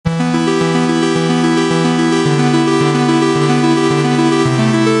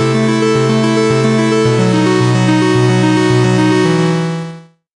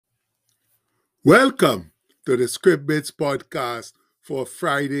Welcome to the Scrip-Bit podcast for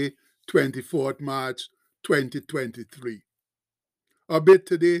Friday, 24th March 2023. Our bit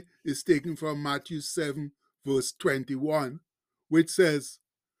today is taken from Matthew 7, verse 21, which says,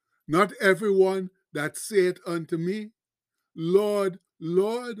 "Not everyone that saith unto me, Lord,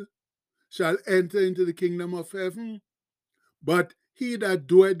 Lord, shall enter into the kingdom of heaven, but he that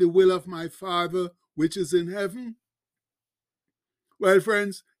doeth the will of my Father which is in heaven." Well,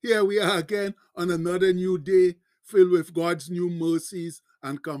 friends, here we are again on another new day filled with God's new mercies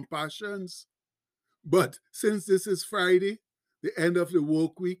and compassions. But since this is Friday, the end of the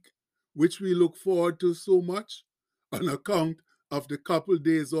work week, which we look forward to so much on account of the couple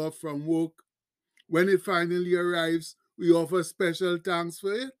days off from work, when it finally arrives, we offer special thanks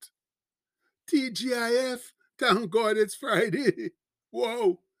for it. TGIF, thank God it's Friday.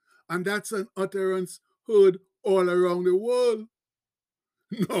 Whoa! And that's an utterance heard all around the world.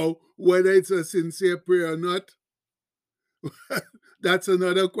 No, whether it's a sincere prayer or not, that's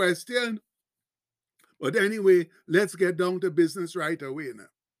another question. But anyway, let's get down to business right away now.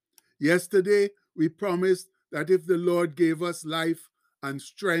 Yesterday, we promised that if the Lord gave us life and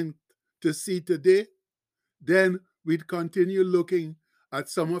strength to see today, then we'd continue looking at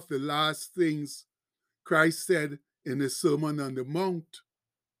some of the last things Christ said in the Sermon on the Mount.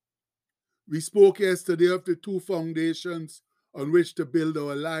 We spoke yesterday of the two foundations on which to build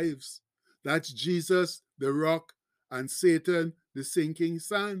our lives. That's Jesus, the rock, and Satan, the sinking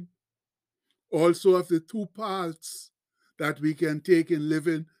sand. Also of the two paths that we can take in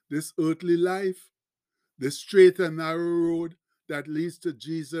living this earthly life. The straight and narrow road that leads to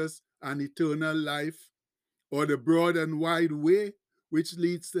Jesus and eternal life, or the broad and wide way which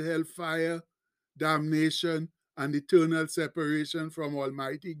leads to hellfire, damnation, and eternal separation from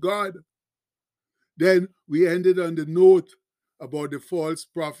Almighty God. Then we ended on the note about the false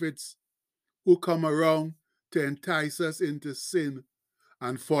prophets who come around to entice us into sin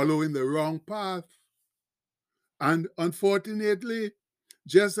and following the wrong path. And unfortunately,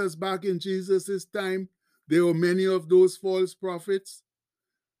 just as back in Jesus' time, there were many of those false prophets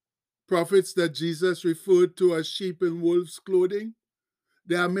that Jesus referred to as sheep in wolves' clothing.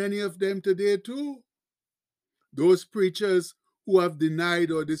 There are many of them today too. Those preachers who have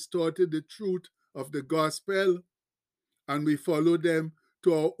denied or distorted the truth of the gospel, and we follow them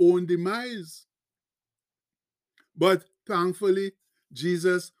to our own demise. But thankfully,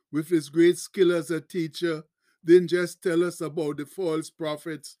 Jesus, with his great skill as a teacher, didn't just tell us about the false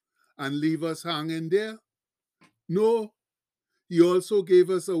prophets and leave us hanging there. No, he also gave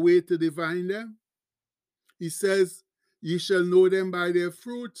us a way to divine them. He says, "Ye shall know them by their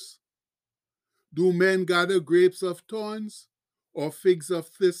fruits. Do men gather grapes of thorns or figs of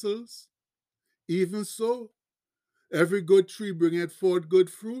thistles? Even so, every good tree bringeth forth good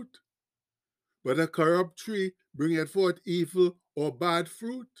fruit, but a corrupt tree bringeth forth evil or bad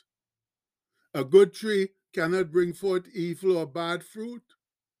fruit. A good tree cannot bring forth evil or bad fruit,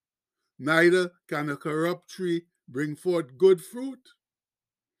 neither can a corrupt tree bring forth good fruit.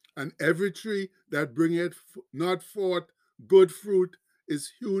 And every tree that bringeth not forth good fruit is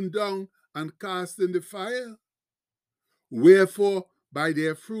hewn down and cast in the fire. Wherefore, by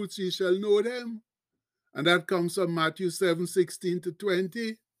their fruits ye shall know them." And that comes from Matthew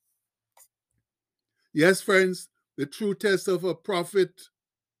 7:16-20. Yes, friends, the true test of a prophet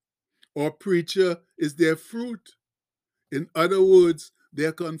or preacher is their fruit. In other words,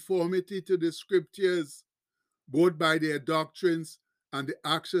 their conformity to the scriptures, both by their doctrines and the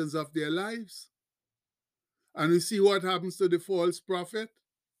actions of their lives. And we see what happens to the false prophet.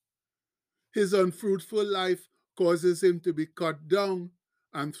 His unfruitful life causes him to be cut down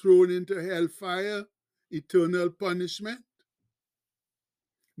and thrown into hellfire, eternal punishment.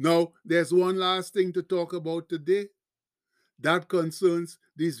 Now, there's one last thing to talk about today. That concerns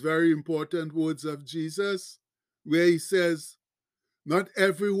these very important words of Jesus, where he says, "Not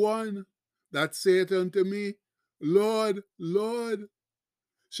everyone that saith unto me, Lord, Lord,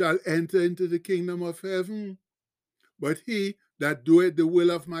 shall enter into the kingdom of heaven, but he that doeth the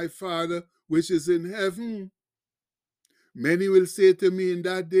will of my Father which is in heaven. Many will say to me in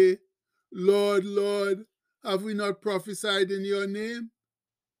that day, Lord, Lord, have we not prophesied in your name?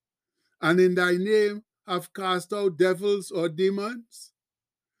 And in thy name have cast out devils or demons?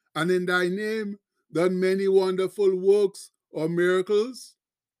 And in thy name done many wonderful works or miracles?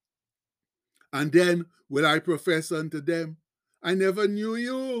 And then will I profess unto them, I never knew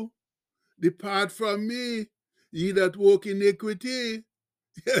you. Depart from me, ye that work iniquity."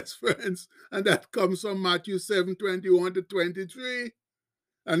 Yes, friends, and that comes from Matthew 7:21-23.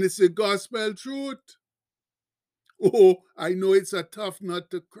 And it's the gospel truth. Oh, I know it's a tough nut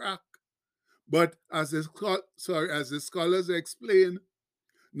to crack, But as the scholars explain,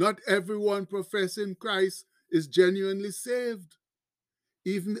 not everyone professing Christ is genuinely saved.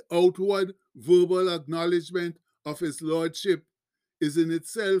 Even the outward verbal acknowledgement of his lordship is in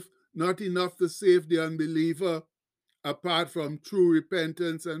itself not enough to save the unbeliever apart from true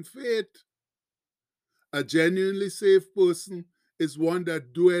repentance and faith. A genuinely saved person is one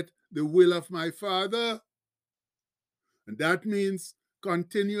that doeth the will of my Father. And that means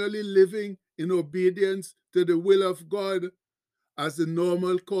continually living in obedience to the will of God as the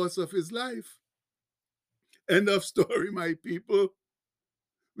normal course of his life. End of story, my people.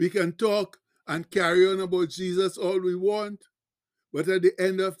 We can talk and carry on about Jesus all we want, but at the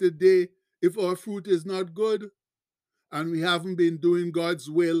end of the day, if our fruit is not good and we haven't been doing God's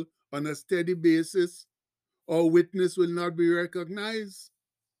will on a steady basis, our witness will not be recognized.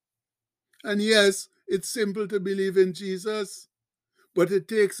 And yes, it's simple to believe in Jesus, but it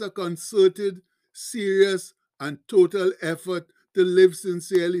takes a concerted, serious, and total effort to live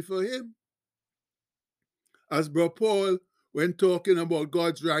sincerely for him. As Brother Paul, when talking about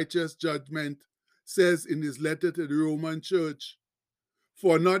God's righteous judgment, says in his letter to the Roman church,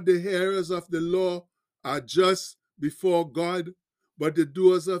 "For not the hearers of the law are just before God, but the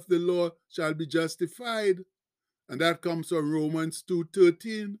doers of the law shall be justified." And that comes from Romans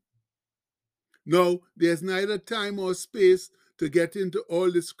 2:13. Now, there's neither time or space to get into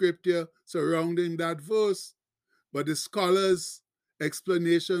all the scripture surrounding that verse, but the scholars'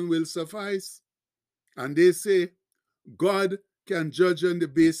 explanation will suffice. And they say, God can judge on the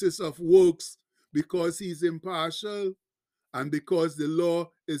basis of works because he's impartial and because the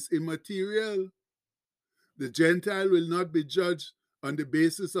law is immaterial. The Gentile will not be judged on the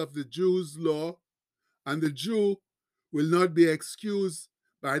basis of the Jews' law, and the Jew will not be excused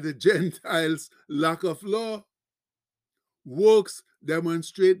by the Gentiles' lack of law. Works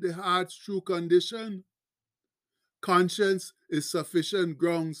demonstrate the heart's true condition. Conscience is sufficient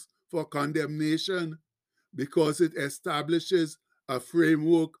grounds for condemnation because it establishes a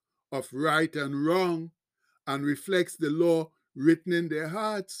framework of right and wrong and reflects the law written in their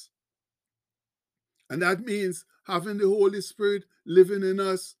hearts. And that means having the Holy Spirit living in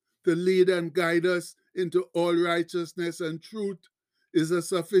us to lead and guide us into all righteousness and truth is a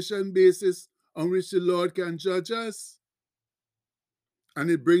sufficient basis on which the Lord can judge us. And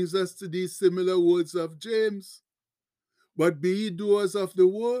it brings us to these similar words of James. But be ye doers of the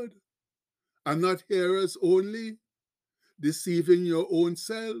word, and not hearers only, deceiving your own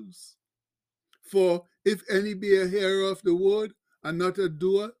selves. For if any be a hearer of the word, and not a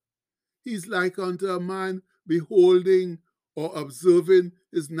doer, he's like unto a man beholding or observing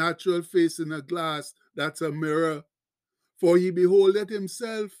his natural face in a glass, that's a mirror. For he beholdeth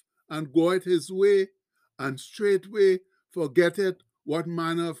himself, and goeth his way, and straightway forgetteth what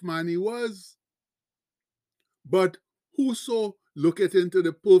manner of man he was. But whoso looketh into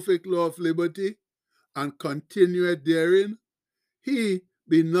the perfect law of liberty, and continueth therein, he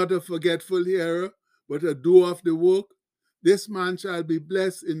be not a forgetful hearer, but a doer of the work, this man shall be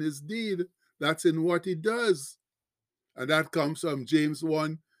blessed in his deed, that's in what he does. And that comes from James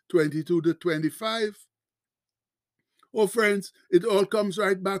 1:22-25. Oh, friends, it all comes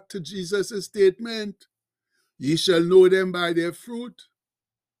right back to Jesus' statement. Ye shall know them by their fruit.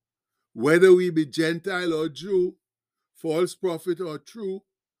 Whether we be Gentile or Jew, false prophet or true,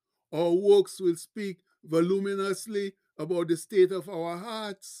 our works will speak voluminously about the state of our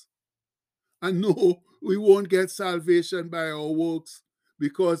hearts. And no, we won't get salvation by our works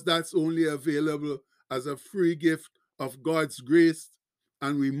because that's only available as a free gift of God's grace,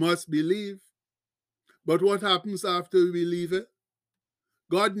 and we must believe. But what happens after we believe it?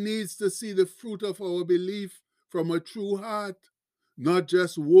 God needs to see the fruit of our belief from a true heart, not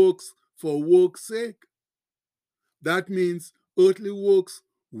just works for work's sake. That means earthly works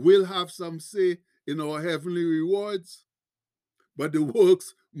will have some say in our heavenly rewards, but the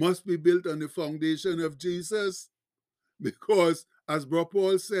works must be built on the foundation of Jesus, because, as Brother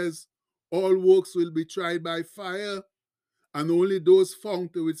Paul says, all works will be tried by fire, and only those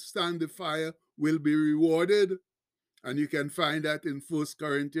found to withstand the fire will be rewarded. And you can find that in 1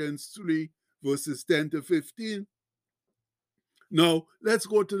 Corinthians 3, verses 10-15. Now, let's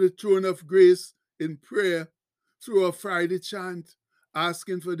go to the throne of grace in prayer through a Friday chant,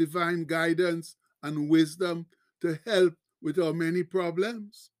 asking for divine guidance and wisdom to help with our many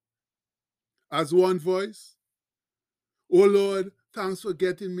problems. As one voice, oh Lord, thanks for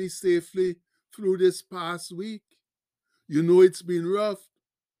getting me safely through this past week. You know it's been rough.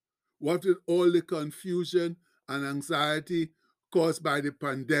 What with all the confusion and anxiety caused by the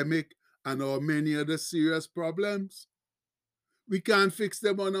pandemic and our many other serious problems. We can't fix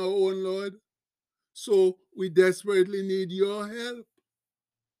them on our own, Lord. So we desperately need your help.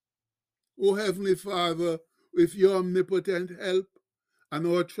 O Heavenly Father, with your omnipotent help and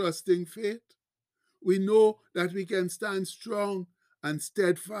our trusting faith, we know that we can stand strong and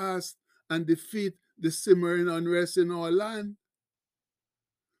steadfast and defeat the simmering unrest in our land.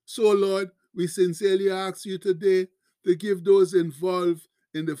 So, Lord, we sincerely ask you today to give those involved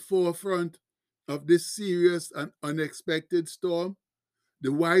in the forefront of this serious and unexpected storm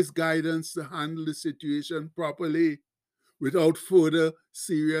the wise guidance to handle the situation properly without further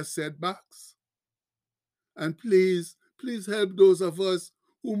serious setbacks. And please help those of us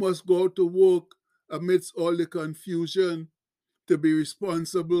who must go to work amidst all the confusion to be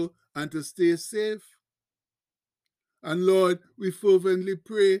responsible and to stay safe. And Lord, we fervently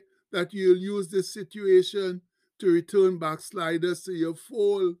pray that you'll use this situation to return backsliders to your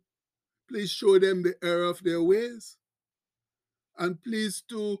fold. Please show them the error of their ways. And please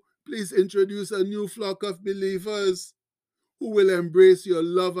introduce a new flock of believers who will embrace your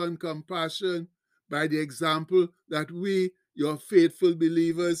love and compassion by the example that we, your faithful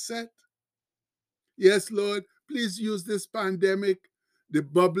believers, set. Yes, Lord, please use this pandemic, the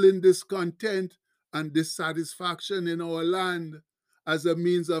bubbling discontent and dissatisfaction in our land, as a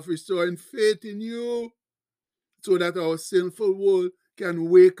means of restoring faith in you, so that our sinful world can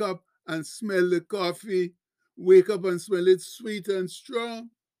wake up and smell the coffee, wake up and smell it sweet and strong.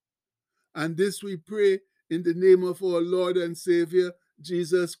 And this we pray in the name of our Lord and Savior,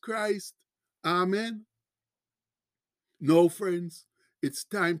 Jesus Christ. Amen. Now, friends, it's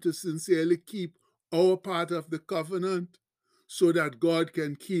time to sincerely keep our part of the covenant so that God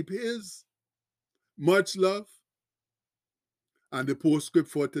can keep his. Much love. And the postscript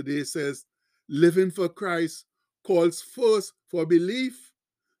for today says, living for Christ calls first for belief,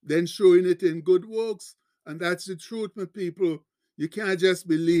 then showing it in good works. And that's the truth, my people. You can't just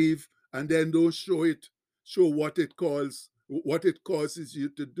believe and then don't show what it causes you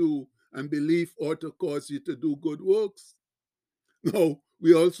to do. And belief ought to cause you to do good works. No,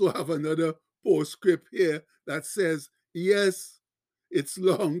 we also have another postscript here that says, yes, it's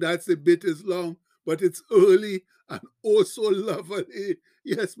long. That's a bit is long, but it's early and oh so lovely.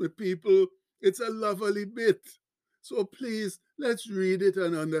 Yes, my people, it's a lovely bit. So please, let's read it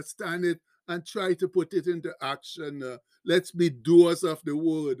and understand it and try to put it into action. Let's be doers of the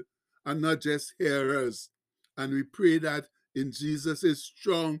word and not just hearers. And we pray that in Jesus'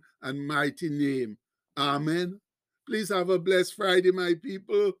 strong and mighty name. Amen. Please have a blessed Friday, my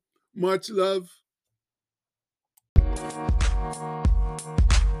people. Much love.